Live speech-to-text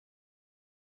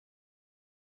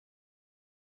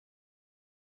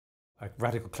a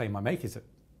radical claim I make is that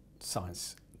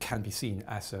science can be seen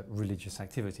as a religious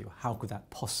activity. How could that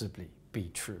possibly be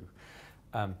true?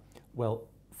 Well,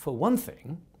 for one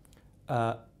thing,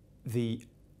 the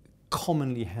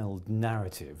commonly held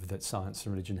narrative that science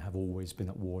and religion have always been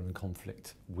at war and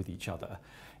conflict with each other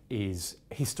is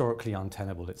historically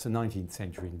untenable. It's a 19th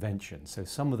century invention. So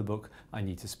some of the book I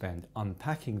need to spend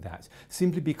unpacking that,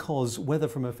 simply because whether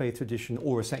from a faith tradition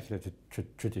or a secular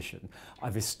tradition,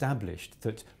 I've established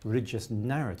that religious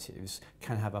narratives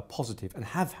can have a positive, and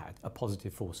have had a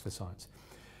positive force for science.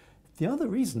 The other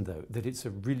reason, though, that it's a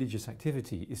religious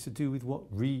activity is to do with what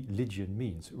religion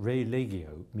means. Re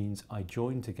legio means I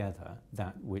join together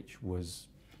that which was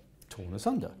torn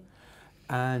asunder.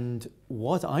 And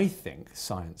what I think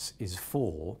science is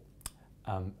for,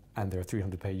 and there are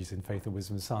 300 pages in Faith and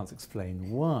Wisdom of Science explain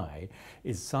why,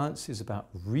 is science is about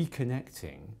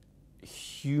reconnecting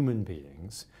human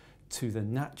beings to the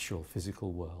natural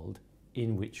physical world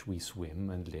in which we swim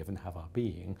and live and have our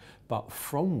being, but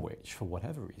from which, for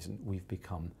whatever reason, we've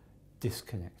become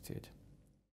disconnected.